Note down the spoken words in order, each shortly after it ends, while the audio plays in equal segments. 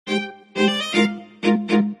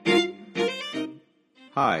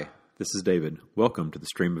Hi, this is David. Welcome to the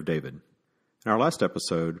Stream of David. In our last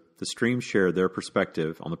episode, the Stream shared their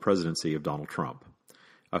perspective on the presidency of Donald Trump.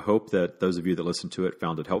 I hope that those of you that listened to it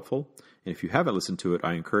found it helpful, and if you haven't listened to it,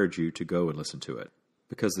 I encourage you to go and listen to it.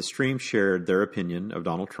 Because the Stream shared their opinion of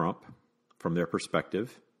Donald Trump from their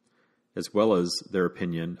perspective, as well as their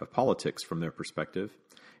opinion of politics from their perspective.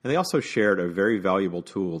 And they also shared a very valuable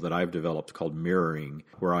tool that I've developed called mirroring,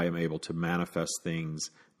 where I am able to manifest things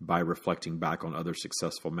by reflecting back on other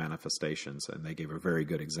successful manifestations. And they gave a very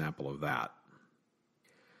good example of that.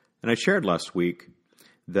 And I shared last week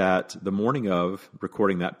that the morning of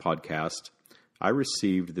recording that podcast, I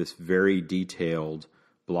received this very detailed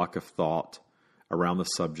block of thought around the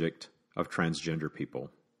subject of transgender people.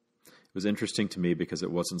 It was interesting to me because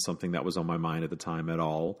it wasn't something that was on my mind at the time at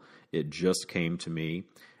all. It just came to me.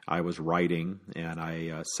 I was writing, and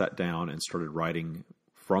I sat down and started writing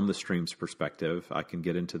from the Stream's perspective. I can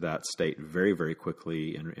get into that state very, very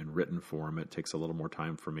quickly in written form. It takes a little more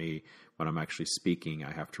time for me when I'm actually speaking.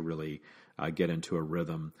 I have to really get into a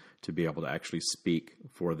rhythm to be able to actually speak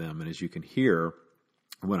for them. And as you can hear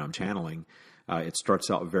when I'm channeling, it starts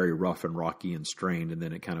out very rough and rocky and strained, and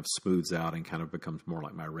then it kind of smooths out and kind of becomes more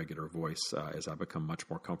like my regular voice as I become much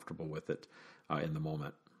more comfortable with it in the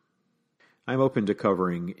moment. I'm open to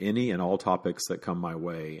covering any and all topics that come my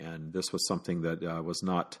way, and this was something that was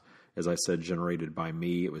not, as I said, generated by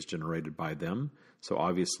me. It was generated by them. So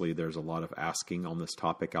obviously there's a lot of asking on this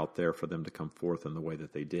topic out there for them to come forth in the way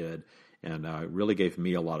that they did, and it really gave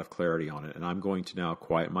me a lot of clarity on it. And I'm going to now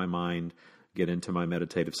quiet my mind, get into my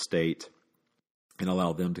meditative state, and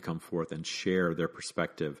allow them to come forth and share their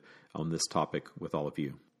perspective on this topic with all of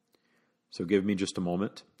you. So give me just a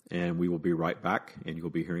moment, and we will be right back, and you'll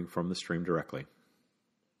be hearing from the Stream directly.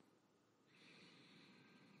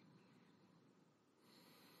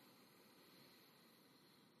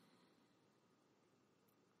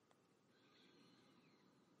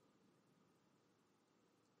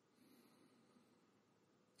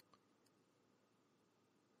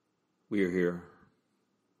 We are here.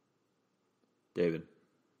 David.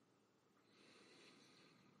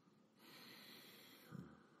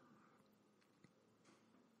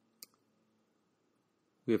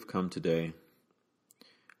 We have come today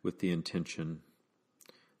with the intention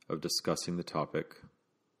of discussing the topic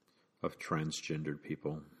of transgendered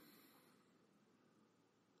people.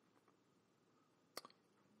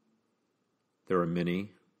 There are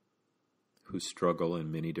many who struggle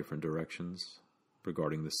in many different directions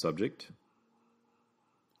regarding the subject.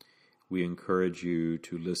 We encourage you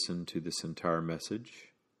to listen to this entire message.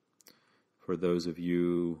 For those of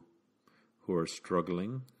you who are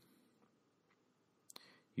struggling,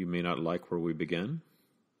 you may not like where we begin,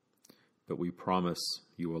 but we promise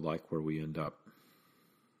you will like where we end up.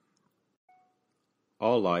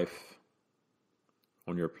 All life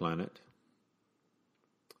on your planet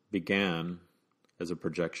began as a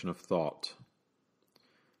projection of thought,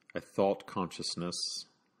 a thought consciousness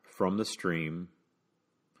from the Stream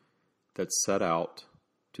that set out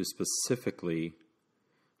to specifically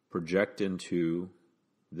project into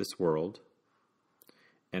this world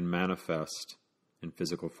and manifest in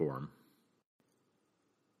physical form.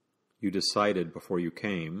 You decided before you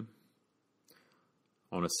came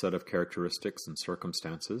on a set of characteristics and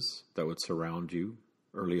circumstances that would surround you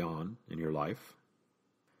early on in your life,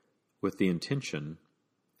 with the intention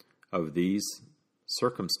of these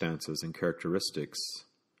circumstances and characteristics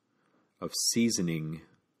of seasoning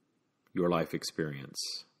your life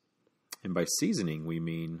experience. And by seasoning, we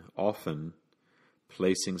mean often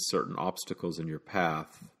placing certain obstacles in your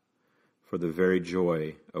path for the very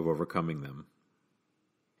joy of overcoming them.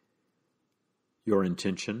 Your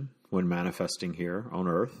intention when manifesting here on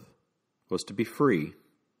earth was to be free,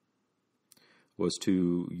 was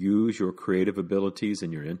to use your creative abilities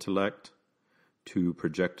and your intellect to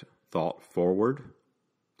project thought forward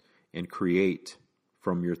and create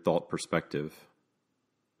from your thought perspective.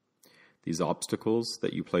 These obstacles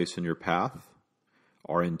that you place in your path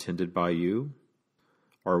are intended by you,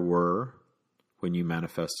 or were when you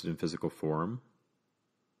manifested in physical form,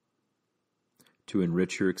 to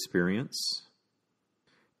enrich your experience,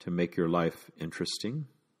 to make your life interesting,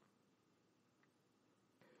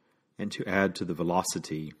 and to add to the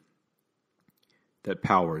velocity that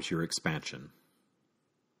powers your expansion.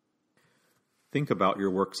 Think about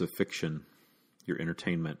your works of fiction, your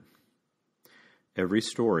entertainment. Every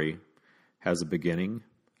story has a beginning,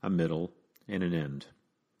 a middle, and an end.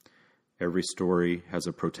 Every story has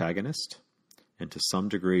a protagonist, and to some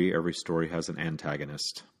degree, every story has an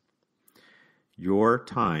antagonist. Your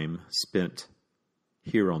time spent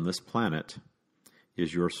here on this planet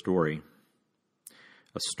is your story.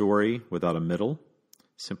 A story without a middle,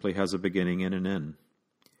 simply has a beginning and an end.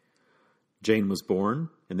 Jane was born,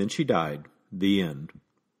 and then she died. The end.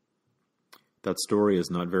 That story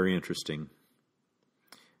is not very interesting.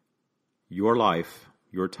 Your life,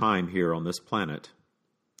 your time here on this planet,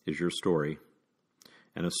 is your story.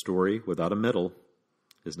 And a story without a middle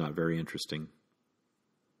is not very interesting.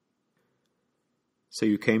 So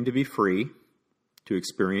you came to be free, to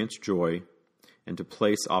experience joy, and to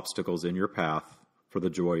place obstacles in your path for the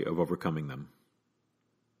joy of overcoming them.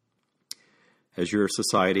 As your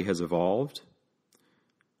society has evolved,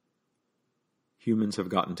 humans have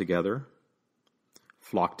gotten together,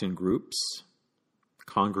 flocked in groups,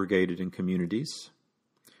 congregated in communities.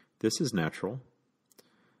 This is natural.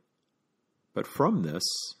 But from this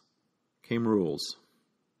came rules,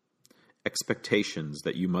 expectations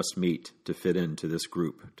that you must meet to fit into this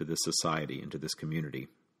group, to this society, and to this community.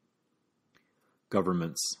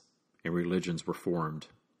 Governments and religions were formed,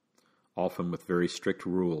 often with very strict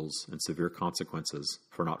rules and severe consequences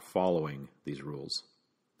for not following these rules.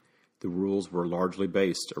 The rules were largely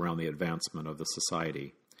based around the advancement of the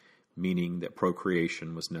society, meaning that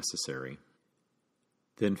procreation was necessary.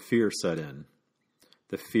 Then fear set in,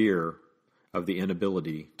 the fear of the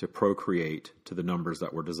inability to procreate to the numbers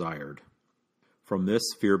that were desired. From this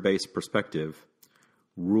fear-based perspective,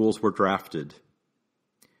 rules were drafted,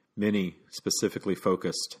 many specifically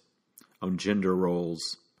focused on gender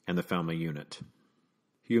roles and the family unit.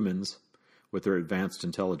 Humans, with their advanced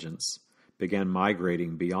intelligence, began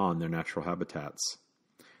migrating beyond their natural habitats.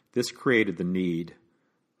 This created the need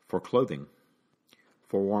for clothing,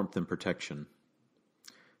 for warmth and protection.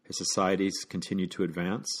 As societies continued to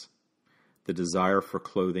advance, the desire for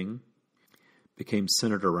clothing became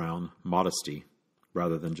centered around modesty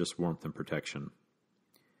rather than just warmth and protection.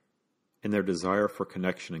 In their desire for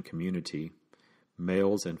connection and community,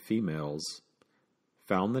 males and females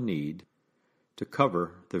found the need to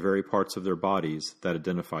cover the very parts of their bodies that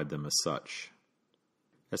identified them as such.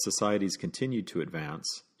 As societies continued to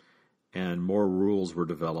advance and more rules were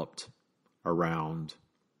developed around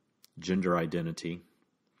gender identity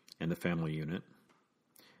and the family unit,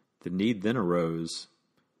 the need then arose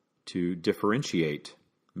to differentiate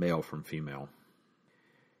male from female.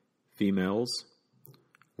 Females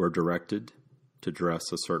were directed to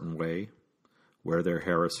dress a certain way, wear their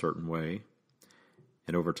hair a certain way,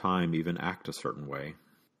 and over time even act a certain way.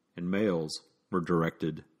 And males were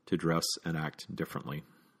directed to dress and act differently.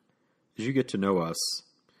 As you get to know us,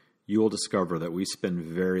 you will discover that we spend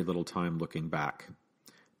very little time looking back.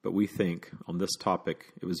 But we think on this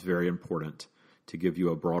topic it was very important to give you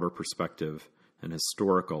a broader perspective, an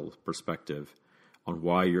historical perspective, on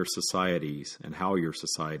why your societies and how your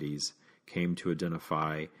societies came to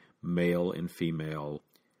identify male and female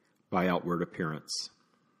by outward appearance.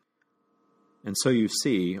 And so you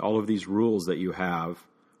see all of these rules that you have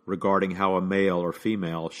regarding how a male or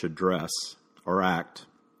female should dress or act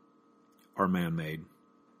are man-made.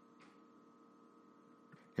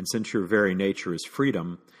 And since your very nature is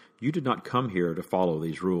freedom, you did not come here to follow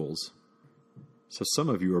these rules. So some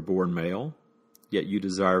of you are born male, yet you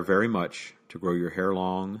desire very much to grow your hair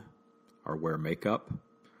long, or wear makeup,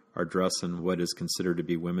 or dress in what is considered to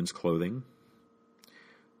be women's clothing,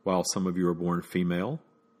 while some of you are born female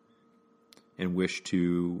and wish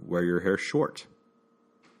to wear your hair short,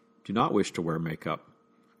 do not wish to wear makeup,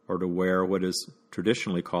 or to wear what is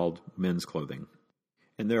traditionally called men's clothing.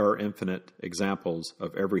 And there are infinite examples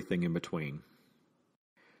of everything in between.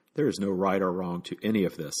 There is no right or wrong to any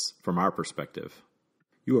of this from our perspective.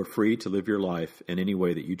 You are free to live your life in any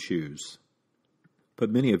way that you choose.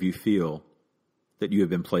 But many of you feel that you have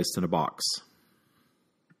been placed in a box,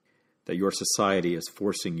 that your society is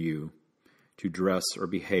forcing you to dress or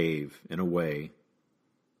behave in a way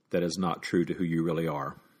that is not true to who you really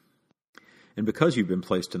are. And because you've been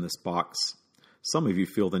placed in this box, some of you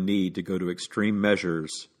feel the need to go to extreme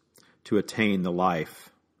measures to attain the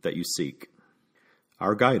life that you seek.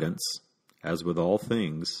 Our guidance, as with all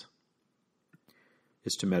things,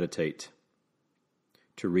 is to meditate,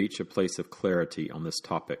 to reach a place of clarity on this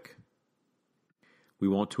topic. We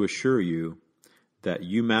want to assure you that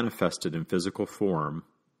you manifested in physical form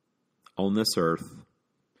on this earth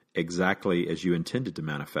exactly as you intended to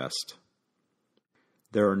manifest.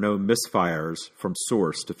 There are no misfires from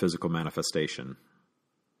source to physical manifestation.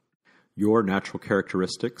 Your natural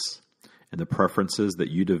characteristics and the preferences that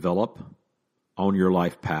you develop on your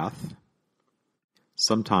life path,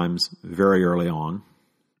 sometimes very early on,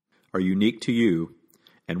 are unique to you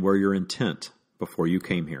and were your intent before you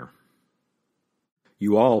came here.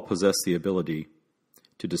 You all possess the ability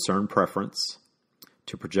to discern preference,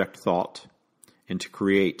 to project thought, and to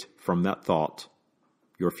create from that thought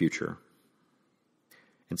your future.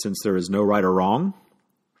 And since there is no right or wrong,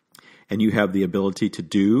 and you have the ability to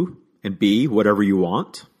do and be whatever you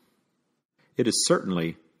want, it is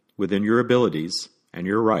certainly within your abilities and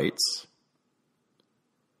your rights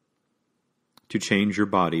to change your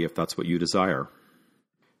body if that's what you desire.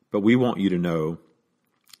 But we want you to know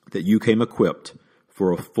that you came equipped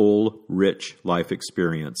for a full, rich life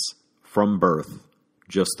experience from birth,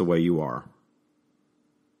 just the way you are.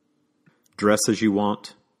 Dress as you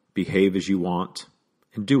want, behave as you want,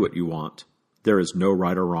 and do what you want. There is no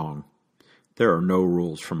right or wrong. There are no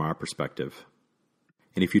rules from our perspective.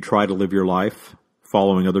 And if you try to live your life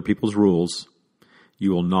following other people's rules,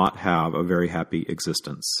 you will not have a very happy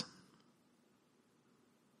existence.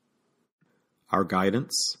 Our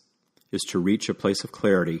guidance is to reach a place of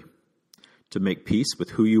clarity, to make peace with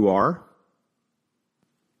who you are,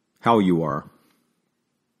 how you are.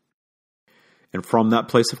 And from that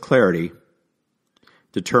place of clarity,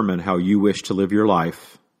 determine how you wish to live your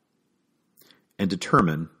life, and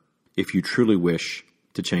determine if you truly wish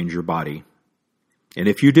to change your body. And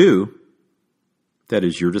if you do, that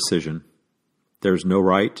is your decision. There is no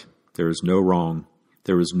right, there is no wrong,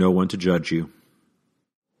 there is no one to judge you.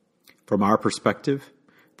 From our perspective,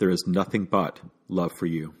 there is nothing but love for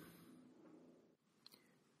you.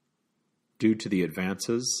 Due to the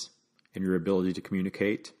advances in your ability to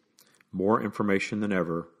communicate, more information than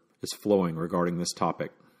ever is flowing regarding this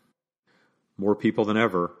topic. More people than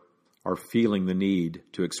ever are feeling the need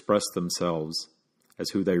to express themselves as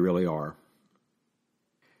who they really are.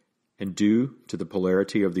 And due to the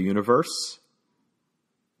polarity of the universe,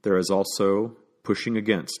 there is also pushing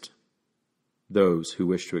against those who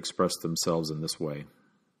wish to express themselves in this way.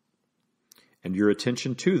 And your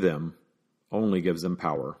attention to them only gives them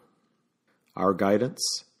power. Our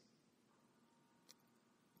guidance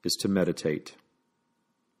is to meditate,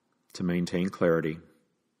 to maintain clarity,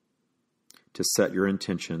 to set your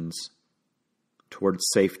intentions towards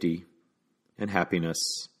safety and happiness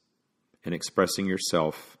and expressing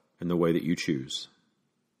yourself in the way that you choose.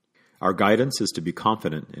 Our guidance is to be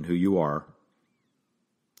confident in who you are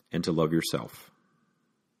and to love yourself.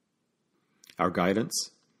 Our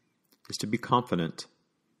guidance is to be confident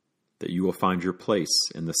that you will find your place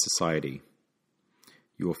in this society.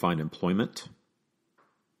 You will find employment.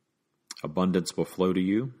 Abundance will flow to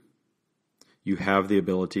you. You have the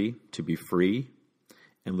ability to be free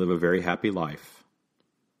and live a very happy life.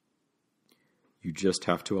 You just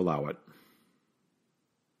have to allow it.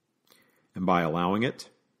 And by allowing it,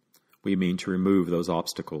 we mean to remove those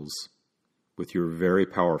obstacles with your very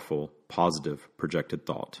powerful, positive, projected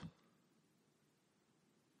thought.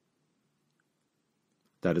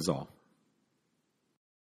 That is all.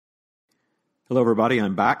 Hello, everybody.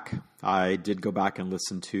 I'm back. I did go back and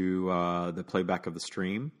listen to the playback of the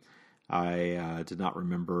stream. I did not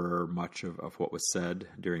remember much of what was said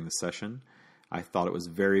during the session. I thought it was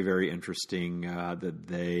very, very interesting that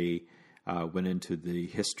they went into the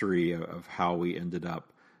history of how we ended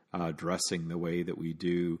up dressing the way that we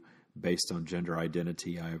do based on gender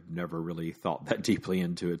identity. I've never really thought that deeply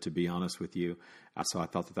into it, to be honest with you. So I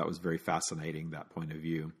thought that was very fascinating, that point of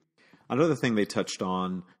view. Another thing they touched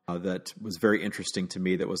on that was very interesting to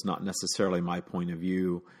me that was not necessarily my point of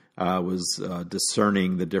view was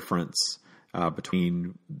discerning the difference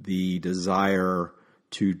between the desire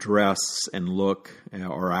to dress and look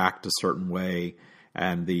or act a certain way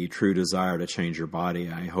and the true desire to change your body.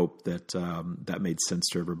 I hope that that made sense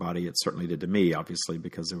to everybody. It certainly did to me, obviously,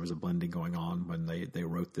 because there was a blending going on when they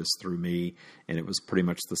wrote this through me, and it was pretty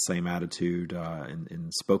much the same attitude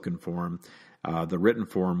in spoken form. The written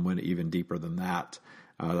form went even deeper than that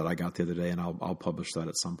I got the other day, and I'll publish that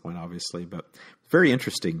at some point, obviously. But very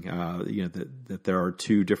interesting, that there are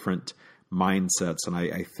two different mindsets, and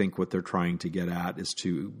I think what they're trying to get at is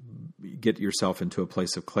to get yourself into a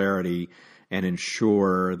place of clarity and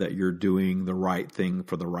ensure that you're doing the right thing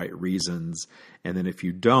for the right reasons. And then if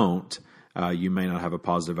you don't, you may not have a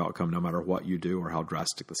positive outcome no matter what you do or how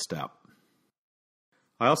drastic the step.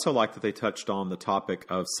 I also like that they touched on the topic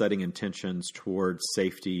of setting intentions towards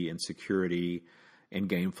safety and security and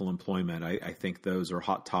gainful employment. I think those are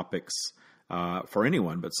hot topics for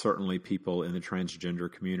anyone, but certainly people in the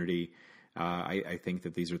transgender community. I think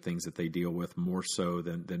that these are things that they deal with more so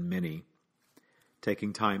than many.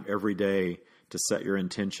 Taking time every day to set your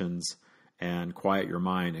intentions and quiet your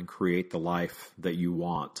mind and create the life that you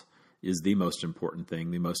want is the most important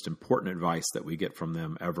thing. The most important advice that we get from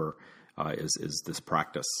them ever is this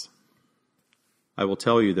practice. I will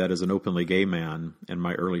tell you that as an openly gay man in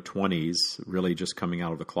my early 20s, really just coming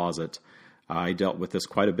out of the closet, I dealt with this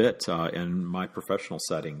quite a bit in my professional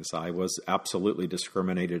settings. I was absolutely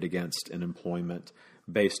discriminated against in employment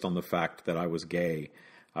based on the fact that I was gay.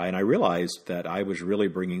 And I realized that I was really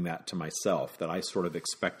bringing that to myself, that I sort of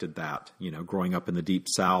expected that. Growing up in the Deep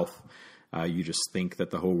South, you just think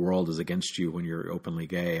that the whole world is against you when you're openly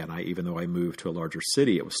gay. And even though I moved to a larger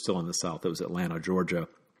city, it was still in the South. It was Atlanta, Georgia.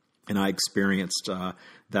 And I experienced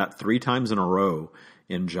that 3 times in a row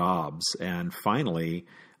in jobs. And finally,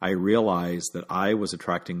 I realized that I was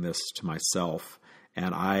attracting this to myself.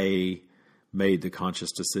 And I made the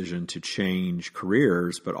conscious decision to change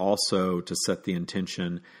careers, but also to set the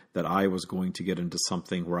intention that I was going to get into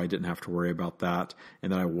something where I didn't have to worry about that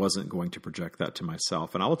and that I wasn't going to project that to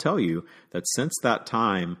myself. And I will tell you that since that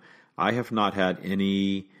time, I have not had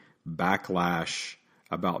any backlash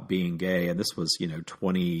about being gay. And this was,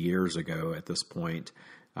 20 years ago at this point,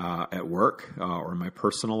 at work or in my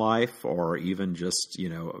personal life, or even just,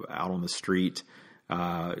 out on the street,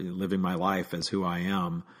 living my life as who I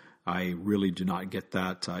am. I really do not get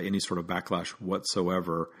that any sort of backlash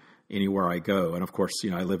whatsoever anywhere I go. And of course,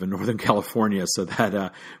 I live in Northern California, so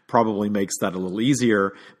that probably makes that a little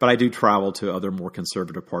easier. But I do travel to other more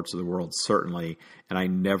conservative parts of the world, certainly, and I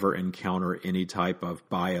never encounter any type of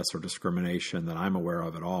bias or discrimination that I'm aware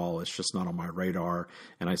of at all. It's just not on my radar,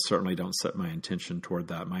 and I certainly don't set my intention toward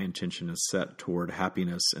that. My intention is set toward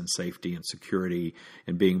happiness and safety and security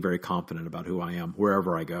and being very confident about who I am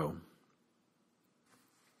wherever I go.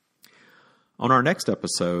 On our next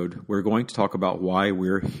episode, we're going to talk about why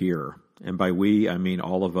we're here. And by we, I mean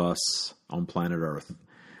all of us on planet Earth.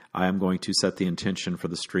 I am going to set the intention for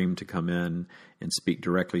the stream to come in and speak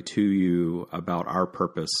directly to you about our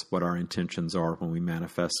purpose, what our intentions are when we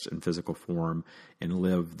manifest in physical form and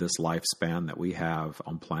live this lifespan that we have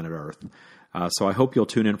on planet Earth. So I hope you'll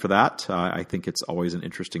tune in for that. I think it's always an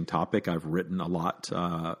interesting topic. I've written a lot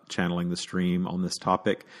channeling the stream on this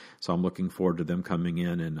topic, so I'm looking forward to them coming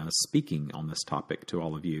in and speaking on this topic to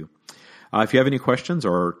all of you. If you have any questions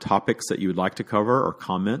or topics that you would like to cover or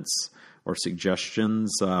comments or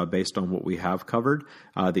suggestions based on what we have covered,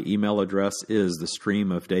 the email address is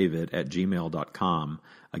thestreamofdavid@gmail.com.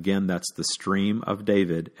 Again, that's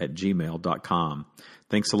thestreamofdavid@gmail.com.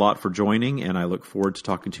 Thanks a lot for joining, and I look forward to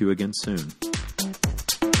talking to you again soon.